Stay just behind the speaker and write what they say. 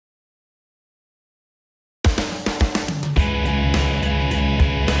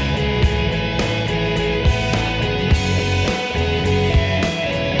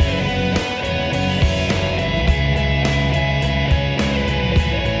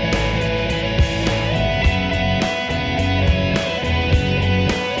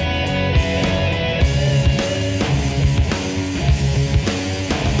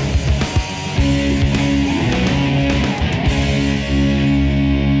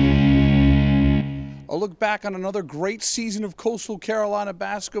look back on another great season of Coastal Carolina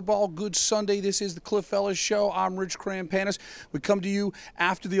basketball. Good Sunday. This is the Cliff Ellis Show. I'm Rich Krampanis. We come to you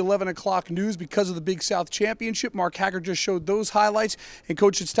after the 11 o'clock news because of the Big South Championship. Mark Haggard just showed those highlights. And,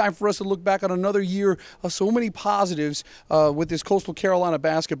 Coach, it's time for us to look back on another year of so many positives with this Coastal Carolina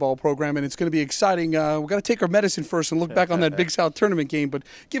basketball program, and it's going to be exciting. We've got to take our medicine first and look back on that Big South tournament game, but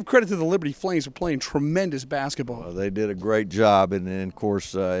give credit to the Liberty Flames for playing tremendous basketball. Well, they did a great job, and of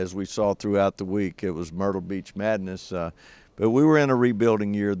course, as we saw throughout the week, it was Myrtle Beach madness. But we were in a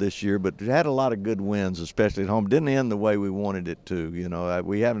rebuilding year this year, but had a lot of good wins, especially at home. Didn't end the way we wanted it to. You know,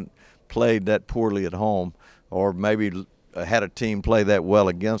 we haven't played that poorly at home, or maybe had a team play that well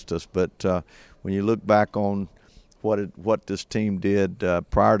against us. But when you look back on what this team did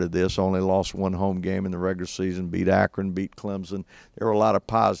prior to this, only lost one home game in the regular season, beat Akron, beat Clemson. There were a lot of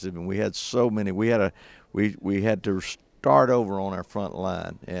positive, and we had so many. We had to start over on our front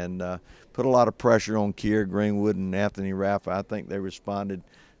line and put a lot of pressure on Kier Greenwood and Anthony Raffa. I think they responded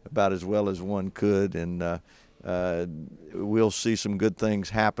about as well as one could, and we'll see some good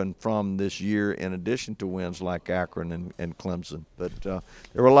things happen from this year in addition to wins like Akron and Clemson. But there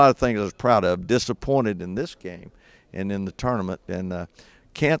were a lot of things I was proud of. Disappointed in this game and in the tournament, and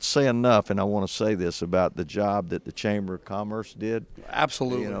can't say enough, and I want to say this about the job that the Chamber of Commerce did.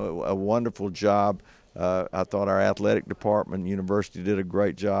 Absolutely. You know, a wonderful job. I thought our athletic department, university, did a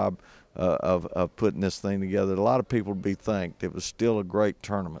great job of putting this thing together. A lot of people to be thanked. It was still a great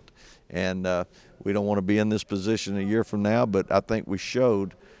tournament, and we don't want to be in this position a year from now, but I think we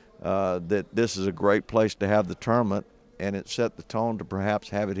showed that this is a great place to have the tournament, and it set the tone to perhaps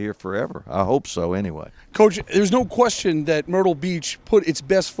have it here forever. I hope so anyway. Coach, there's no question that Myrtle Beach put its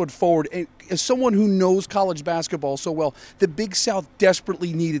best foot forward. And as someone who knows college basketball so well, the Big South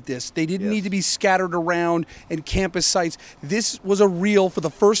desperately needed this. They didn't need to be scattered around in campus sites. This was for the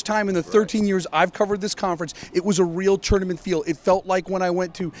first time in the 13 years I've covered this conference, it was a real tournament feel. It felt like when I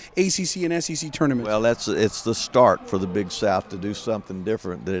went to ACC and SEC tournaments. Well, it's the start for the Big South to do something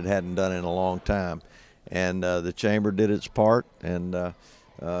different that it hadn't done in a long time. And the Chamber did its part, and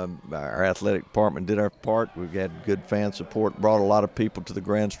our athletic department did our part. We had good fan support, brought a lot of people to the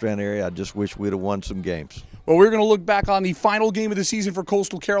Grandstand area. I just wish we'd have won some games. Well, we're going to look back on the final game of the season for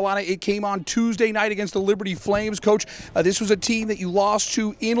Coastal Carolina. It came on Tuesday night against the Liberty Flames. Coach, this was a team that you lost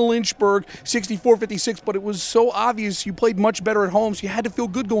to in Lynchburg, 64-56, but it was so obvious you played much better at home, so you had to feel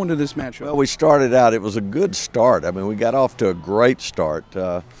good going to this matchup. Well, we started out. It was a good start. I mean, we got off to a great start.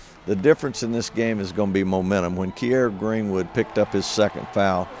 The difference in this game is going to be momentum. When Kier Greenwood picked up his second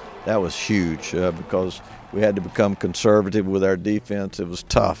foul, that was huge because we had to become conservative with our defense. It was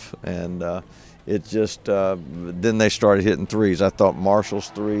tough, and it just then they started hitting threes. I thought Marshall's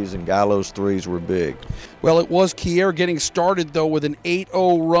threes and Gallo's threes were big. Well, it was Kier getting started, though, with an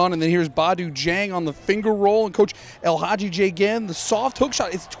 8-0 run, and then here's Badu Jang on the finger roll, and Coach El Hadji J again, the soft hook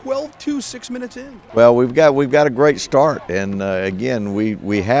shot. It's 12-2, 6 minutes in. Well, we've got a great start, and again,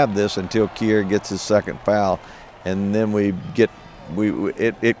 we have this until Kier gets his second foul, and then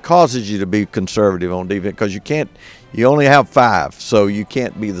it causes you to be conservative on defense because you only have 5, so you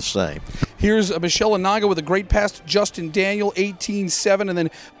can't be the same. Here's Michelle Anaga with a great pass to Justin Daniel, 18-7, and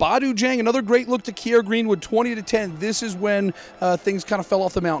then Badu Jang, another great look to Kier Greenwood, 20-10. This is when things kind of fell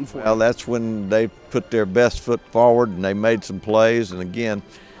off the mountain for them. Well, that's when they put their best foot forward and they made some plays, and again,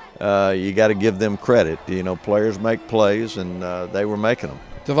 you got to give them credit. You know, players make plays, and they were making them.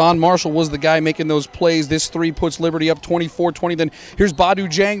 Devon Marshall was the guy making those plays. This three puts Liberty up 24-20. Then here's Badu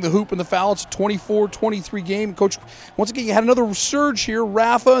Jang, the hoop and the foul. It's a 24-23 game. Coach, once again, you had another surge here.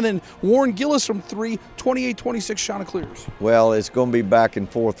 Raffa and then Warren Gillis from three, 28-26 Chanticleers. Well, it's going to be back and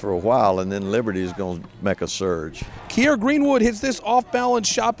forth for a while, and then Liberty is going to make a surge. Kier Greenwood hits this off-balance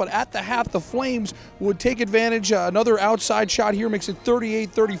shot, but at the half, the Flames would take advantage. Another outside shot here makes it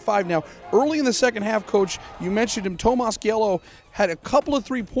 38-35. Now, early in the second half, Coach, you mentioned him, Tomas Giello had a couple of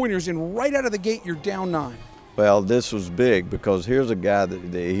three-pointers, and right out of the gate, you're down 9. Well, this was big because here's a guy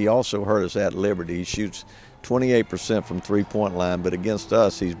that he also hurt us at Liberty. He shoots 28% from three-point line, but against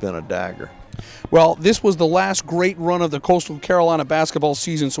us, he's been a dagger. Well, this was the last great run of the Coastal Carolina basketball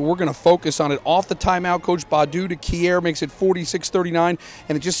season, so we're going to focus on it. Off the timeout, Coach Badu to Kier makes it 46-39,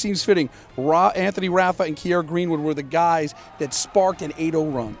 and it just seems fitting. Anthony Raffa and Kier Greenwood were the guys that sparked an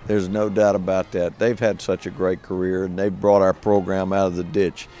 8-0 run. There's no doubt about that. They've had such a great career, and they've brought our program out of the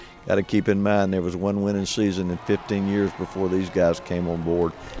ditch. Got to keep in mind there was one winning season in 15 years before these guys came on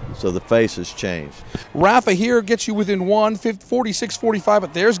board, so the face has changed. Raffa here gets you within 46-45,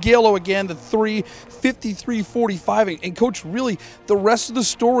 but there's Giello again, the three, 53-45. And Coach, really, the rest of the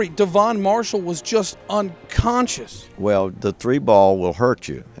story, Devon Marshall was just unconscious. Well, the three ball will hurt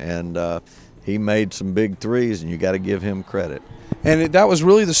you, and he made some big threes, and you got to give him credit. And that was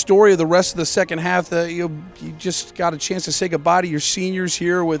really the story of the rest of the second half. You just got a chance to say goodbye to your seniors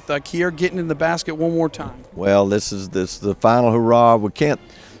here with Kier getting in the basket one more time. Well, this is the final hurrah. We can't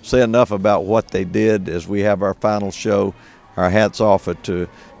say enough about what they did as we have our final show. Our hats off to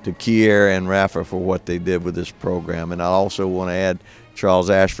Kier and Rafa for what they did with this program. And I also want to add Charles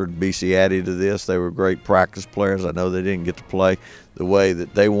Ashford, BC Addy to this. They were great practice players. I know they didn't get to play the way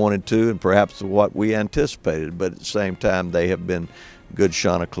that they wanted to and perhaps what we anticipated, but at the same time they have been good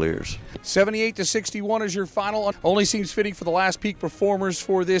Chanticleers. 78-61 is your final. Only seems fitting for the last peak performers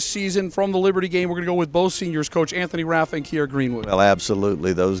for this season. From the Liberty game, we're going to go with both seniors, Coach Anthony Rafa and Kier Greenwood. Well,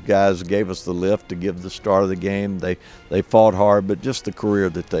 absolutely. Those guys gave us the lift to give the start of the game. They fought hard, but just the career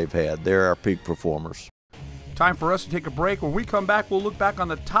that they've had. They're our peak performers. Time for us to take a break. When we come back, we'll look back on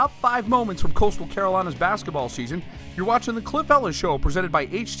the top 5 moments from Coastal Carolina's basketball season. You're watching the Cliff Ellis Show, presented by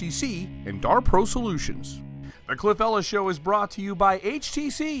HTC and DAR Pro Solutions. The Cliff Ellis Show is brought to you by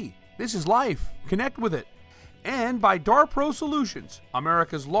HTC. This is life. Connect with it. And by DAR Pro Solutions,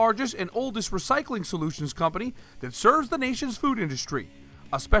 America's largest and oldest recycling solutions company that serves the nation's food industry.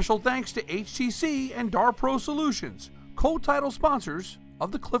 A special thanks to HTC and DAR Pro Solutions, co-title sponsors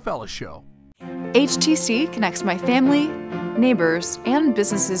of the Cliff Ellis Show. HTC connects my family, neighbors, and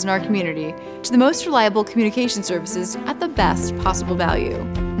businesses in our community to the most reliable communication services at the best possible value.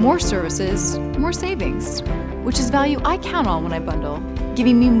 More services, more savings, which is value I count on when I bundle,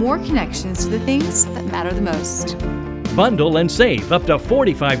 giving me more connections to the things that matter the most. Bundle and save up to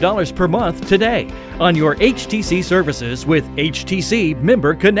 $45 per month today on your HTC services with HTC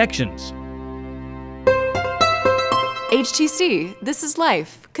Member Connections. HTC, this is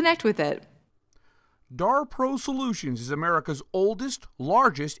life. Connect with it. DAR Pro Solutions is America's oldest,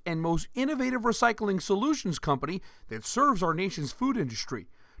 largest, and most innovative recycling solutions company that serves our nation's food industry.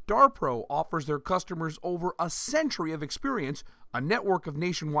 DAR Pro offers their customers over a century of experience, a network of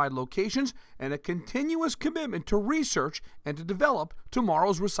nationwide locations, and a continuous commitment to research and to develop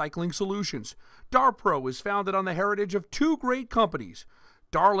tomorrow's recycling solutions. DAR Pro is founded on the heritage of 2 great companies,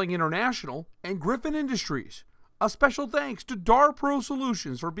 Darling International and Griffin Industries. A special thanks to DAR Pro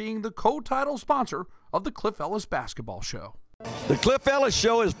Solutions for being the co-title sponsor of the Cliff Ellis Basketball Show. The Cliff Ellis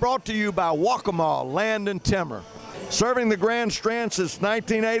Show is brought to you by Waccamaw Land and Timber. Serving the Grand Strand since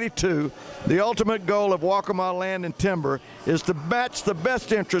 1982, the ultimate goal of Waccamaw Land and Timber is to match the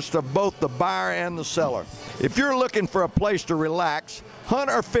best interest of both the buyer and the seller. If you're looking for a place to relax, hunt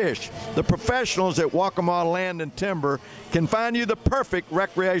or fish, the professionals at Waccamaw Land and Timber can find you the perfect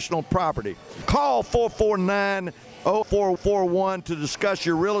recreational property. Call 449-0441 to discuss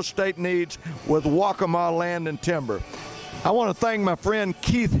your real estate needs with Waccamaw Land and Timber. I want to thank my friend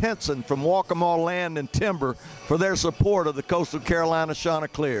Keith Henson from Waccamaw Land and Timber for their support of the Coastal Carolina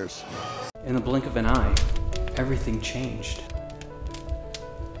Chanticleers. In the blink of an eye, everything changed.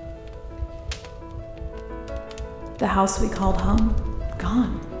 The house we called home,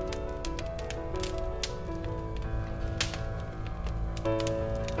 gone.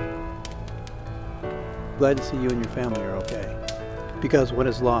 Glad to see you and your family are okay, because what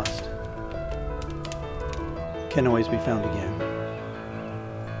is lost can always be found again.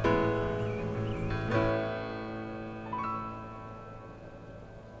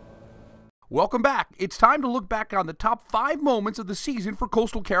 Welcome back. It's time to look back on the top 5 moments of the season for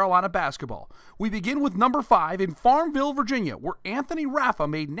Coastal Carolina basketball. We begin with number 5 in Farmville, Virginia, where Anthony Rafa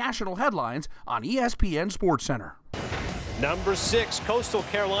made national headlines on ESPN SportsCenter. Number 6, Coastal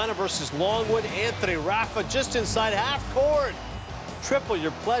Carolina versus Longwood. Anthony Rafa just inside half court. Triple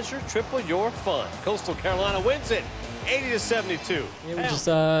your pleasure, triple your fun. Coastal Carolina wins it, 80-72.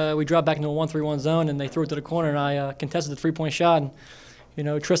 Yeah, we dropped back into a 1-3-1 zone, and they threw it to the corner, and I contested the 3-point shot. And,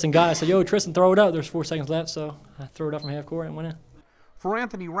 Tristan got it. I said, "Yo, Tristan, throw it up." There's 4 seconds left, so I threw it up from half court and went in. For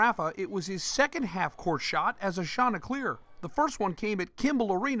Anthony Rafa, it was his second half-court shot as a Chanticleer. The first one came at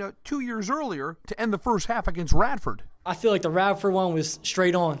Kimball Arena 2 years earlier to end the first half against Radford. I feel like the Radford one was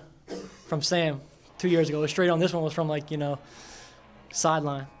straight on from Sam 2 years ago. It was straight on. This one was from,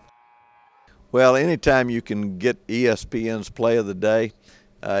 sideline. Well, anytime you can get ESPN's Play of the Day,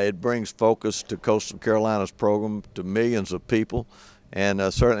 it brings focus to Coastal Carolina's program to millions of people, and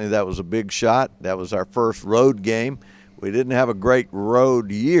certainly that was a big shot. That was our first road game. We didn't have a great road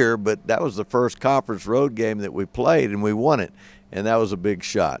year, but that was the first conference road game that we played, and we won it, and that was a big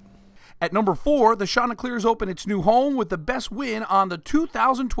shot. At number 4, the Chanticleers open its new home with the best win on the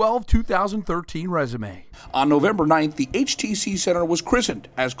 2012-2013 resume. On November 9th, the HTC Center was christened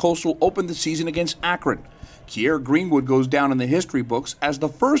as Coastal opened the season against Akron. Kier Greenwood goes down in the history books as the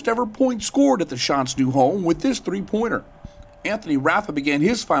first ever point scored at the Chant's new home with this 3-pointer. Anthony Rafa began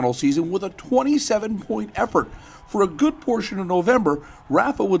his final season with a 27-point effort. For a good portion of November,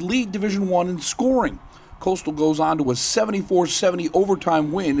 Rafa would lead Division I in scoring. Coastal goes on to a 74-70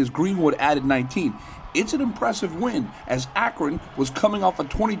 overtime win as Greenwood added 19. It's an impressive win, as Akron was coming off a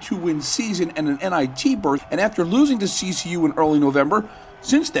 22-win season and an NIT berth, and after losing to CCU in early November,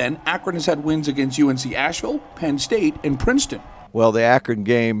 since then, Akron has had wins against UNC Asheville, Penn State, and Princeton. Well, the Akron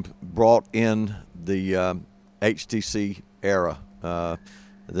game brought in the HTC era,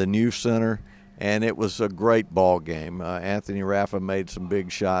 the new center, and it was a great ball game. Anthony Rafa made some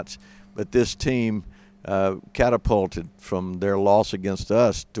big shots, but this team catapulted from their loss against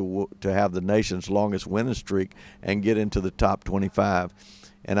us to have the nation's longest winning streak and get into the top 25.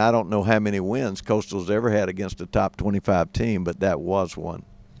 And I don't know how many wins Coastal's ever had against a top 25 team, but that was one.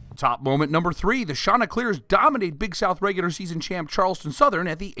 Top moment number 3, the Chanticleers dominate Big South regular season champ Charleston Southern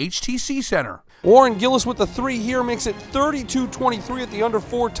at the HTC Center. Warren Gillis with the 3 here makes it 32-23 at the under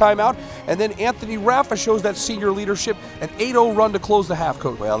 4 timeout, and then Anthony Rafa shows that senior leadership, an 8-0 run to close the half,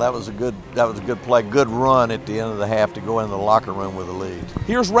 coach. Well, that was a good play, good run at the end of the half to go into the locker room with a lead.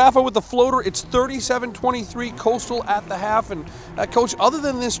 Here's Rafa with the floater. It's 37-23 Coastal at the half, and coach, other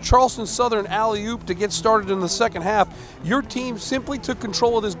than this Charleston Southern alley-oop to get started in the second half, your team simply took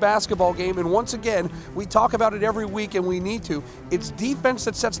control of this basketball game, and once again, we talk about it every week, and we need to. It's defense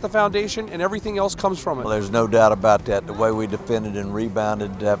that sets the foundation, and everything else comes from it. Well, there's no doubt about that. The way we defended and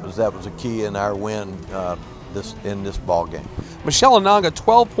rebounded, that was a key in our win in this ball game. Michelle Ananga,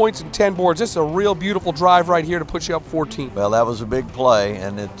 12 points and 10 boards. This is a real beautiful drive right here to put you up 14. Well, that was a big play,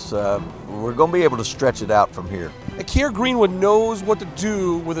 and it's we're going to be able to stretch it out from here. Keir Greenwood knows what to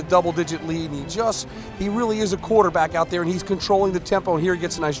do with a double-digit lead, and he really is a quarterback out there, and he's controlling the tempo, and here he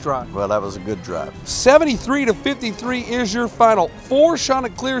gets a nice drive. Well, that was a good drive. 73-53 is your final. 4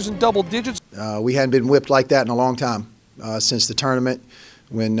 Chanticleers in double digits. We hadn't been whipped like that in a long time since the tournament,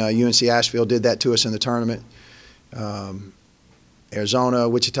 when UNC Asheville did that to us in the tournament. Arizona,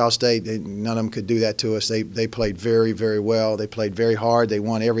 Wichita State, none of them could do that to us. They played very, very well. They played very hard. They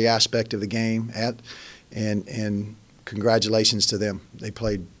won every aspect of the game, and congratulations to them. They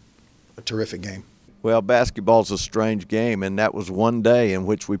played a terrific game. Well, basketball's a strange game, and that was one day in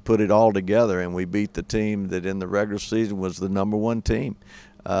which we put it all together, and we beat the team that in the regular season was the #1 team.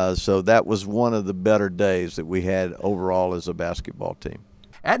 So that was one of the better days that we had overall as a basketball team.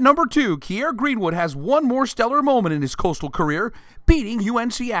 At number 2, Keir Greenwood has one more stellar moment in his Coastal career, beating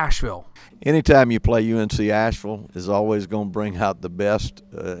UNC Asheville. Anytime you play UNC Asheville is always going to bring out the best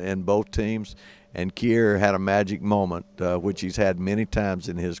in both teams, and Keir had a magic moment, which he's had many times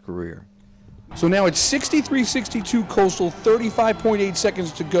in his career. So now it's 63-62 Coastal, 35.8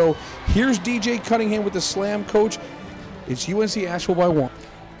 seconds to go. Here's DJ Cunningham with the slam, coach. It's UNC Asheville by 1.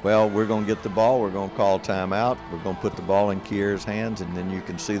 Well, we're going to get the ball. We're going to call timeout. We're going to put the ball in Keir's hands, and then you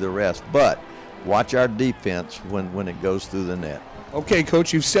can see the rest. But watch our defense when it goes through the net. Okay,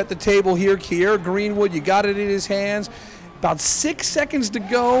 coach, you've set the table here. Keir Greenwood, you got it in his hands. About 6 seconds to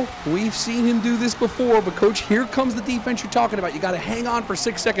go. We've seen him do this before, but, Coach, here comes the defense you're talking about. You got to hang on for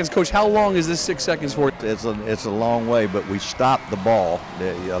 6 seconds. Coach, how long is this 6 seconds for? It's a long way, but we stopped the ball.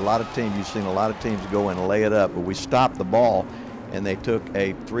 A lot of teams, you've seen a lot of teams go and lay it up, but we stopped the ball, and they took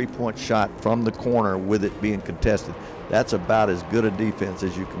a 3-point shot from the corner with it being contested. That's about as good a defense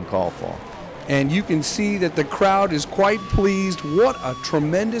as you can call for. And you can see that the crowd is quite pleased. What a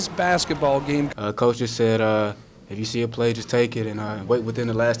tremendous basketball game. Coach just said, if you see a play, just take it and wait within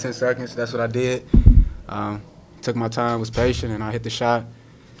the last 10 seconds. That's what I did. Took my time, was patient, and I hit the shot.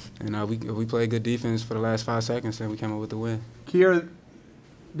 And we played good defense for the last 5 seconds, and we came up with the win. Keir,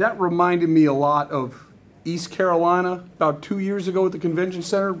 that reminded me a lot of East Carolina about 2 years ago at the convention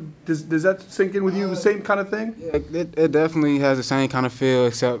center. Does that sink in with you, the same kind of thing? Yeah, it definitely has the same kind of feel,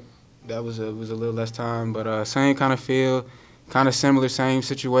 except that was a little less time. But same kind of feel, kind of similar, same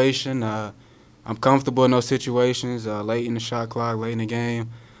situation. I'm comfortable in those situations, late in the shot clock, late in the game.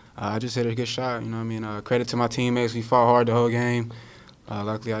 I just hit a good shot, you know what I mean? Credit to my teammates. We fought hard the whole game.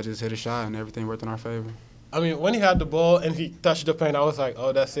 Luckily, I just hit a shot, and everything worked in our favor. I mean, when he had the ball and he touched the paint, I was like,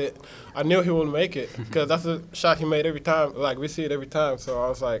 oh, that's it. I knew he wouldn't make it because that's a shot he made every time. Like, we see it every time. So I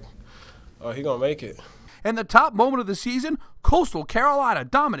was like, oh, he going to make it. And the top moment of the season, Coastal Carolina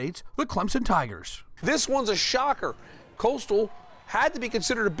dominates the Clemson Tigers. This one's a shocker. Coastal had to be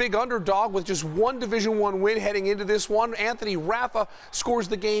considered a big underdog with just one Division I win heading into this one. Anthony Rafa scores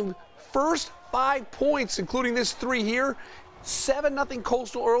the game's first 5 points, including this 3 here. 7-0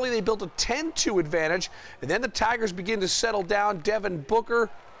 Coastal early. They built a 10-2 advantage, and then the Tigers begin to settle down. Devin Booker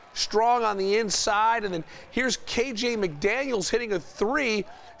strong on the inside, and then here's KJ McDaniels hitting a 3.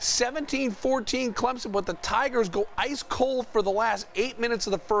 17-14 Clemson, but the Tigers go ice cold for the last 8 minutes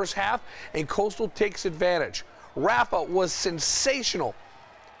of the first half, and Coastal takes advantage. Rafa was sensational.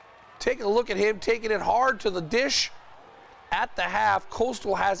 Take a look at him taking it hard to the dish. At the half,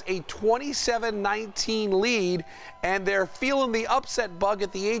 Coastal has a 27-19 lead, and they're feeling the upset bug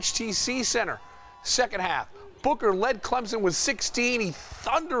at the HTC Center. Second half, Booker led Clemson with 16. He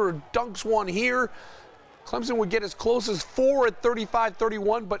thunder dunks one here. Clemson would get as close as 4 at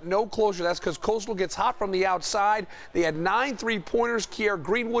 35-31, but no closer. That's because Coastal gets hot from the outside. They had 9 3-pointers. Kier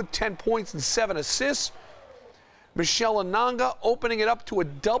Greenwood, 10 points and 7 assists. Michelle Ananga opening it up to a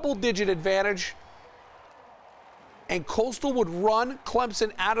double-digit advantage. And Coastal would run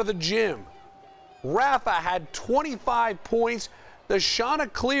Clemson out of the gym. Rafa had 25 points. The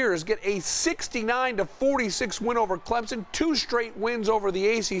Chanticleers get a 69-46 win over Clemson. 2 straight wins over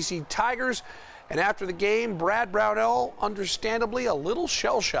the ACC Tigers. And after the game, Brad Brownell, understandably, a little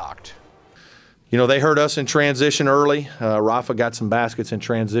shell-shocked. You know, they hurt us in transition early. Rafa got some baskets in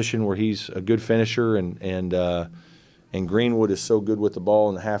transition where he's a good finisher, and Greenwood is so good with the ball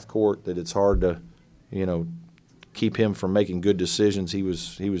in the half court that it's hard to, you know, keep him from making good decisions. He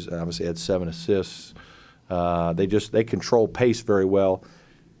was obviously had 7 assists. They control pace very well.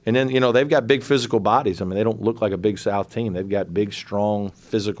 And then, you know, they've got big physical bodies. I mean, they don't look like a Big South team. They've got big, strong,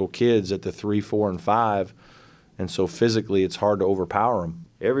 physical kids at the 3, 4, and 5. And so physically it's hard to overpower them.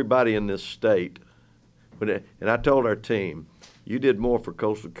 Everybody in this state, and I told our team, you did more for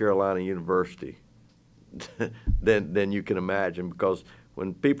Coastal Carolina University than you can imagine, because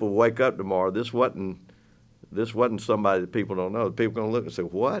when people wake up tomorrow, this wasn't somebody that people don't know. People are going to look and say,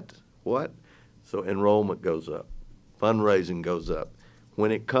 what? So enrollment goes up. Fundraising goes up.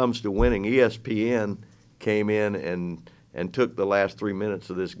 When it comes to winning, ESPN came in and took the last 3 minutes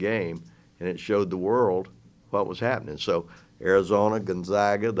of this game, and it showed the world what was happening. So Arizona,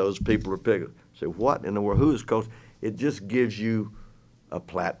 Gonzaga, those people are picking. Say, what in the world? Who is coach? It just gives you a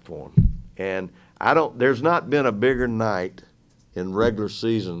platform. And there's not been a bigger night in regular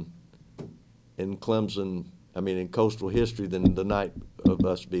season in Clemson, in Coastal history than the night of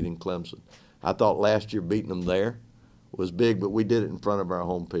us beating Clemson. I thought last year beating them there was big, but we did it in front of our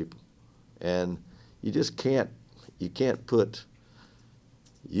home people. And you just can't put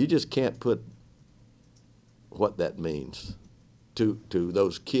what that means to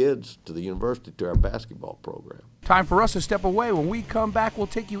those kids, to the university, to our basketball program. Time for us to step away. When we come back, we'll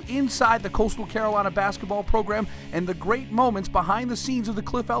take you inside the Coastal Carolina basketball program and the great moments behind the scenes of the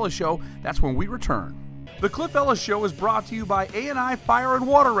Cliff Ellis Show. That's when we return. The Cliff Ellis Show is brought to you by A&I Fire and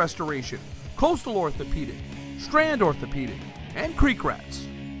Water Restoration, Coastal Orthopedic, Strand Orthopedic, and Creek Rats.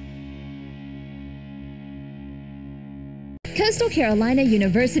 Coastal Carolina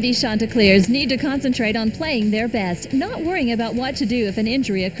University Chanticleers need to concentrate on playing their best, not worrying about what to do if an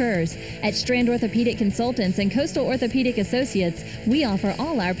injury occurs. At Strand Orthopedic Consultants and Coastal Orthopedic Associates, we offer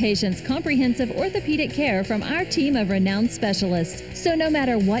all our patients comprehensive orthopedic care from our team of renowned specialists. So no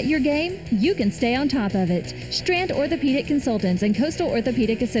matter what your game, you can stay on top of it. Strand Orthopedic Consultants and Coastal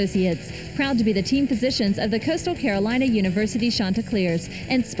Orthopedic Associates, proud to be the team physicians of the Coastal Carolina University Chanticleers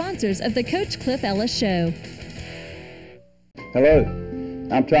and sponsors of the Coach Cliff Ellis Show. Hello,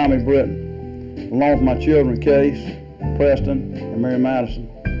 I'm Tommy Britton. Along with my children, Case, Preston, and Mary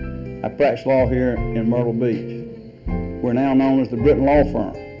Madison, I practice law here in Myrtle Beach. We're now known as the Britton Law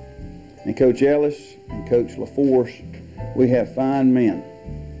Firm. And Coach Ellis and Coach LaForce, we have fine men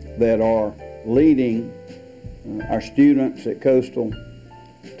that are leading our students at Coastal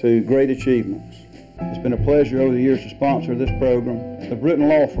to great achievements. It's been a pleasure over the years to sponsor this program. The Britton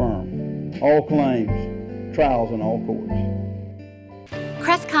Law Firm, all claims, trials in all courts.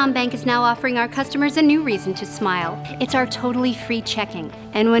 Crestcom Bank is now offering our customers a new reason to smile. It's our totally free checking.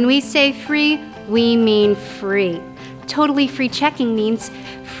 And when we say free, we mean free. Totally free checking means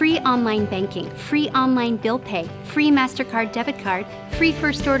free online banking, free online bill pay, free MasterCard debit card, free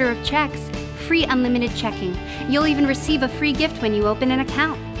first order of checks, free unlimited checking. You'll even receive a free gift when you open an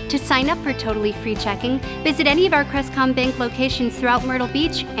account. To sign up for totally free checking, visit any of our Crestcom Bank locations throughout Myrtle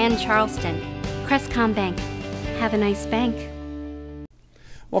Beach and Charleston. Crestcom Bank. Have a nice bank.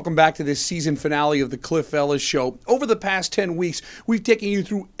 Welcome back to this season finale of the Cliff Ellis Show. Over the past 10 weeks, we've taken you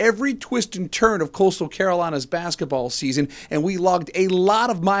through every twist and turn of Coastal Carolina's basketball season, and we logged a lot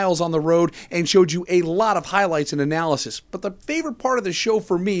of miles on the road and showed you a lot of highlights and analysis. But the favorite part of the show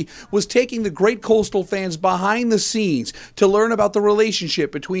for me was taking the great Coastal fans behind the scenes to learn about the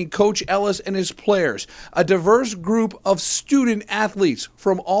relationship between Coach Ellis and his players, a diverse group of student athletes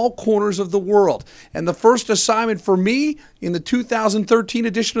from all corners of the world. And the first assignment for me in the 2013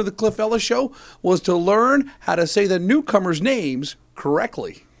 edition of the Cliff Ellis Show was to learn how to say the newcomers' names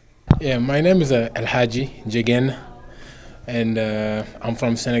correctly. Yeah, my name is El Hadji Jigen, and I'm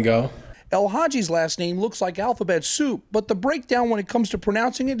from Senegal. El Hadji's last name looks like alphabet soup, but the breakdown when it comes to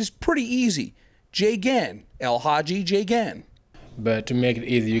pronouncing it is pretty easy. Jigen, El Hadji Jigen. But to make it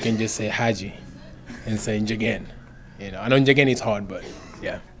easy, you can just say Hadji and say Jigen. You know, I know Jigen is hard, but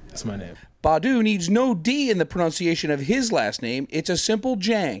yeah, that's my name. Badu needs no D in the pronunciation of his last name. It's a simple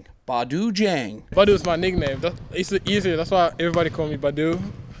Jang. Badu Jang. Badu is my nickname. It's easier. That's why everybody call me Badu.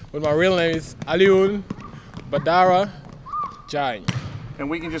 But my real name is Aliun Badara Jang. And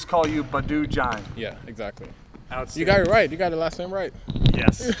we can just call you Badu Jang. Yeah, exactly. You got it right. You got the last name right.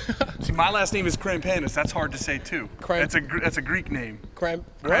 Yes. See, my last name is Krampanis. That's hard to say too. That's a Greek name.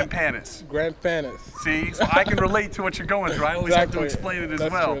 Krampanis. Krampanis. See, so I can relate to what you're going through. I always have to explain it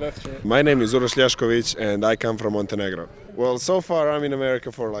as well. That's true. My name is Uroš Ljašković, and I come from Montenegro. Well, so far I'm in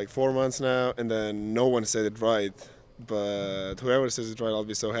America for like 4 months now, and then no one said it right. But whoever says it right, I'll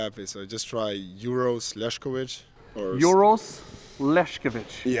be so happy. So just try Uroš Ljašković. Uroš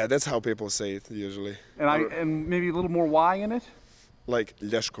Ljašković. Yeah, that's how people say it usually. And maybe a little more Y in it? Like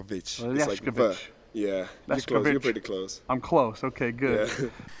Ljašković. Ljašković. It's like V. Yeah, you're pretty close. I'm close. Okay, good. Yeah.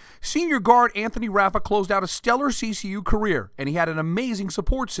 Senior guard Anthony Raffa closed out a stellar CCU career, and he had an amazing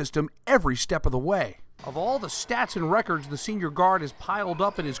support system every step of the way. Of all the stats and records the senior guard has piled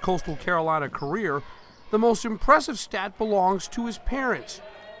up in his Coastal Carolina career, the most impressive stat belongs to his parents.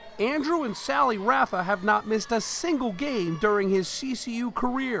 Andrew and Sally Raffa have not missed a single game during his CCU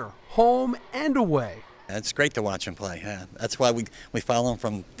career, home and away. It's great to watch him play. Yeah. That's why we follow him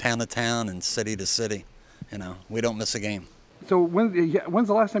from town to town and city to city. You know, we don't miss a game. So when's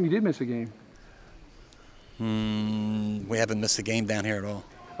the last time you did miss a game? We haven't missed a game down here at all.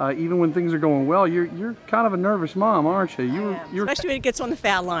 Even when things are going well, you're kind of a nervous mom, aren't you? Especially when it gets on the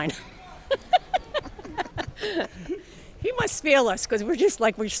foul line. He must feel us because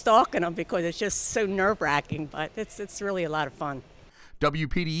we're stalking him because it's just so nerve-wracking, but it's really a lot of fun.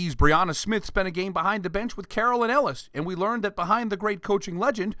 WPDE's Brianna Smith spent a game behind the bench with Carol and Ellis, and we learned that behind the great coaching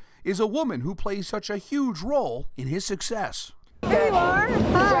legend is a woman who plays such a huge role in his success. Here you are.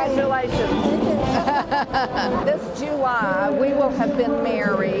 Congratulations. This July, we will have been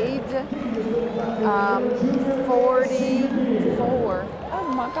married 44.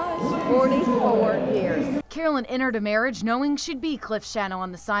 Oh my gosh, 44 years. Carolyn entered a marriage knowing she'd be Cliff Shadow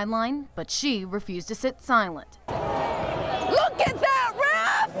on the sideline, but she refused to sit silent. Look at that,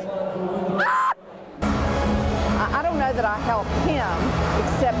 ref! Ah! I don't know that I help him,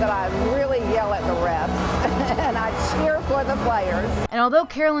 except that I really yell at the refs and I cheer for the players. And although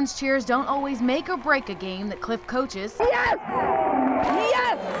Carolyn's cheers don't always make or break a game that Cliff coaches, yes!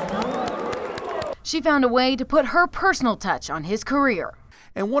 Yes! She found a way to put her personal touch on his career.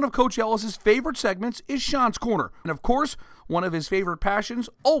 And one of Coach Ellis's favorite segments is Sean's Corner. And of course, one of his favorite passions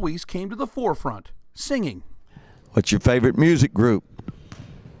always came to the forefront, singing. What's your favorite music group?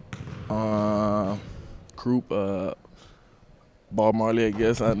 Bob Marley, I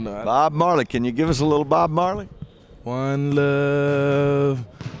guess. I don't know. Bob Marley. Can you give us a little Bob Marley? One love,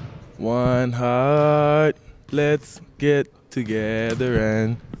 one heart, let's get together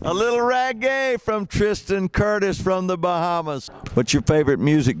and... A little reggae from Tristan Curtis from the Bahamas. What's your favorite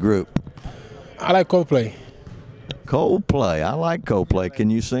music group? I like Coldplay. Coldplay. I like Coldplay. Can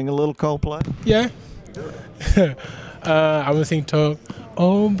you sing a little Coldplay? Yeah. I'm gonna sing talk.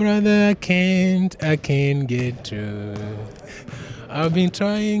 Oh brother, I can't get through. I've been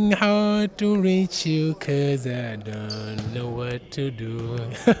trying hard to reach you cause I don't know what to do.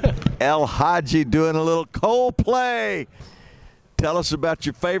 El Hadji doing a little Coldplay. Tell us about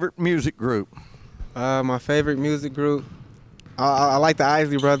your favorite music group. My favorite music group, I like the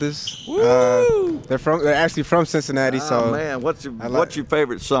Isley Brothers. They're actually from Cincinnati. Oh man, what's your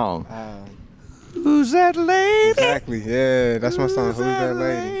favorite song? Who's that lady? Exactly, yeah, that's my song. Who's that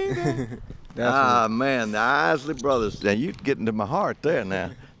lady? Man, the Isley Brothers. Now you getting to my heart there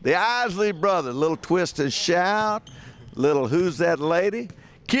now. The Isley Brothers, little twist and shout, little Who's That Lady?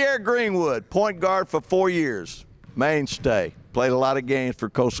 Kier Greenwood, point guard for 4 years, mainstay. Played a lot of games for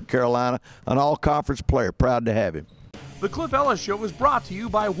Coastal Carolina, an all-conference player. Proud to have him. The Cliff Ellis Show is brought to you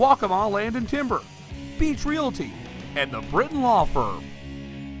by Waccamaw Land and Timber, Beach Realty, and the Britton Law Firm.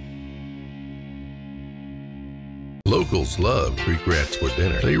 Locals love Creek Rats for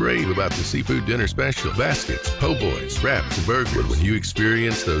dinner. They rave about the seafood dinner special, baskets, po' boys, wraps, and burgers. But when you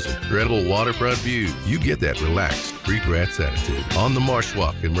experience those incredible waterfront views, you get that relaxed Creek Rats attitude. On the Marsh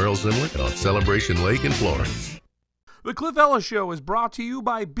Walk in Merle's Inlet and on Celebration Lake in Florence. The Cliff Ellis Show is brought to you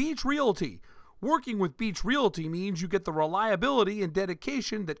by Beach Realty. Working with Beach Realty means you get the reliability and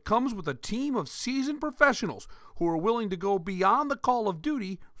dedication that comes with a team of seasoned professionals who are willing to go beyond the call of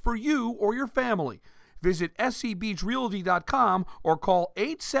duty for you or your family. Visit scbeachrealty.com or call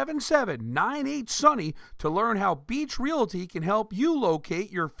 877-98-SUNNY to learn how Beach Realty can help you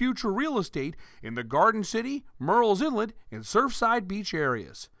locate your future real estate in the Garden City, Murrells Inlet, and Surfside Beach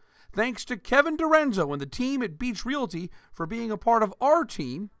areas. Thanks to Kevin Dorenzo and the team at Beach Realty for being a part of our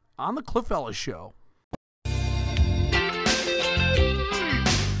team on the Cliff Ellis Show.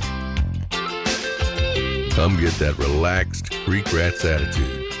 Come get that relaxed Creek Rats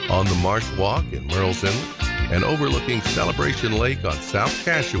attitude on the Marsh Walk in Murrells Inlet and overlooking Celebration Lake on South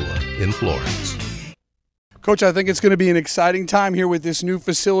Cashua in Florence. Coach, I think it's going to be an exciting time here with this new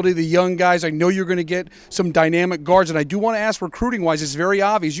facility. The young guys, I know you're going to get some dynamic guards, and I do want to ask recruiting-wise, it's very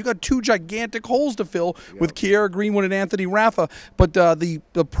obvious. You got two gigantic holes to fill with Kiera Greenwood and Anthony Raffa, but the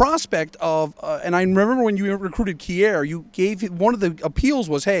prospect of, and I remember when you recruited Kiera, you gave one of the appeals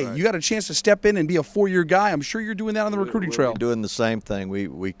was, hey, you got a chance to step in and be a 4-year guy. I'm sure you're doing that on the recruiting trail. We're doing the same thing.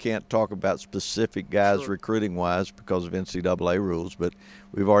 We can't talk about specific guys recruiting-wise because of NCAA rules, but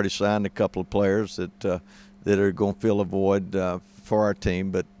we've already signed a couple of players that are going to fill a void for our team.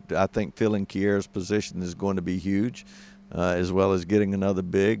 But I think filling Kiera's position is going to be huge, as well as getting another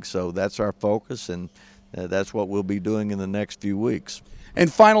big. So that's our focus, and that's what we'll be doing in the next few weeks. And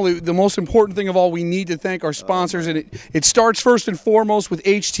finally, the most important thing of all, we need to thank our sponsors. And it starts first and foremost with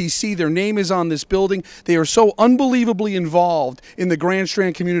HTC. Their name is on this building. They are so unbelievably involved in the Grand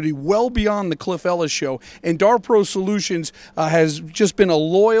Strand community, well beyond the Cliff Ellis Show. And Darpro Solutions has just been a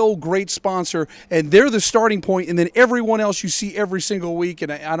loyal, great sponsor. And they're the starting point. And then everyone else you see every single week. And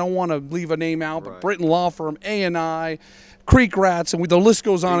I don't want to leave a name out, but Britton Law Firm, A&I, Creek Rats, and the list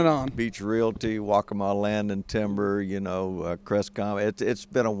goes on and on. Beach Realty, Waccamaw Land and Timber, Crestcom. It's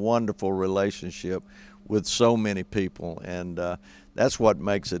been a wonderful relationship with so many people, and that's what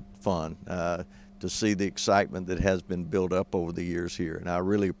makes it fun, to see the excitement that has been built up over the years here. And I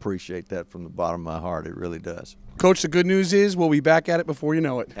really appreciate that from the bottom of my heart. It really does. Coach, the good news is we'll be back at it before you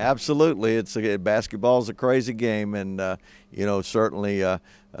know it. Absolutely. Basketball's a crazy game, and certainly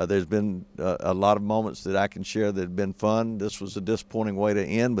there's been a lot of moments that I can share that have been fun. This was a disappointing way to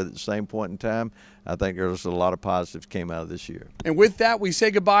end, but at the same point in time, I think there's a lot of positives came out of this year. And with that, we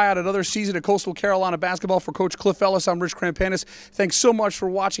say goodbye on another season of Coastal Carolina basketball. For Coach Cliff Ellis, I'm Rich Krampanis. Thanks so much for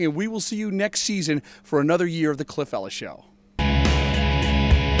watching, and we will see you next season for another year of the Cliff Ellis Show.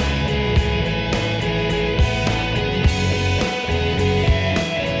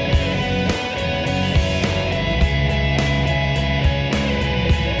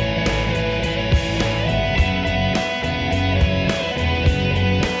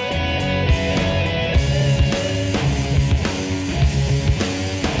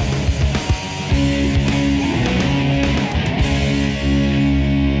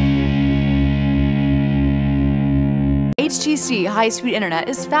 HTC high-speed internet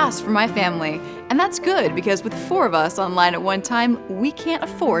is fast for my family, and that's good because with 4 of us online at one time, we can't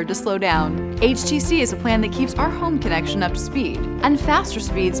afford to slow down. HTC is a plan that keeps our home connection up to speed, and faster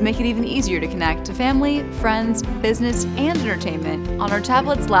speeds make it even easier to connect to family, friends, business, and entertainment on our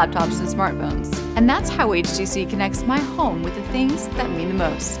tablets, laptops, and smartphones. And that's how HTC connects my home with the things that mean the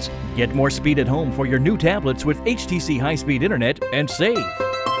most. Get more speed at home for your new tablets with HTC high-speed internet and save.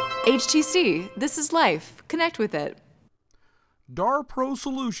 HTC, this is life. Connect with it. Darpro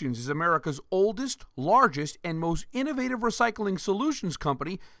Solutions is America's oldest, largest, and most innovative recycling solutions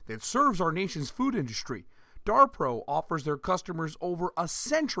company that serves our nation's food industry. Darpro offers their customers over a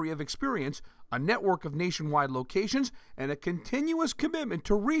century of experience, a network of nationwide locations, and a continuous commitment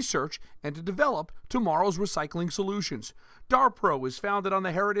to research and to develop tomorrow's recycling solutions. Darpro is founded on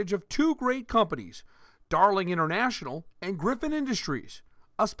the heritage of 2 great companies, Darling International and Griffin Industries.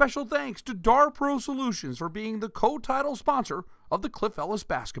 A special thanks to Darpro Solutions for being the co-title sponsor of the Cliff Ellis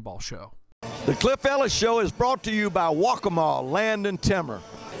Basketball Show. The Cliff Ellis Show is brought to you by Waccamaw Land and Timber.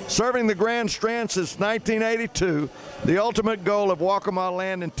 Serving the Grand Strand since 1982, the ultimate goal of Waccamaw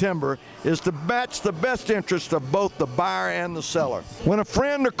Land and Timber is to match the best interest of both the buyer and the seller. When a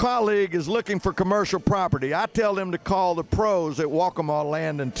friend or colleague is looking for commercial property, I tell them to call the pros at Waccamaw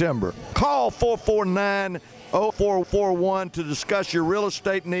Land and Timber. Call 449-0441 to discuss your real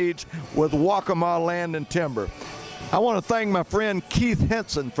estate needs with Waccamaw Land and Timber. I want to thank my friend Keith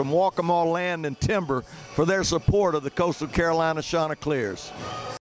Henson from Waccamaw Land and Timber for their support of the Coastal Carolina Chanticleers.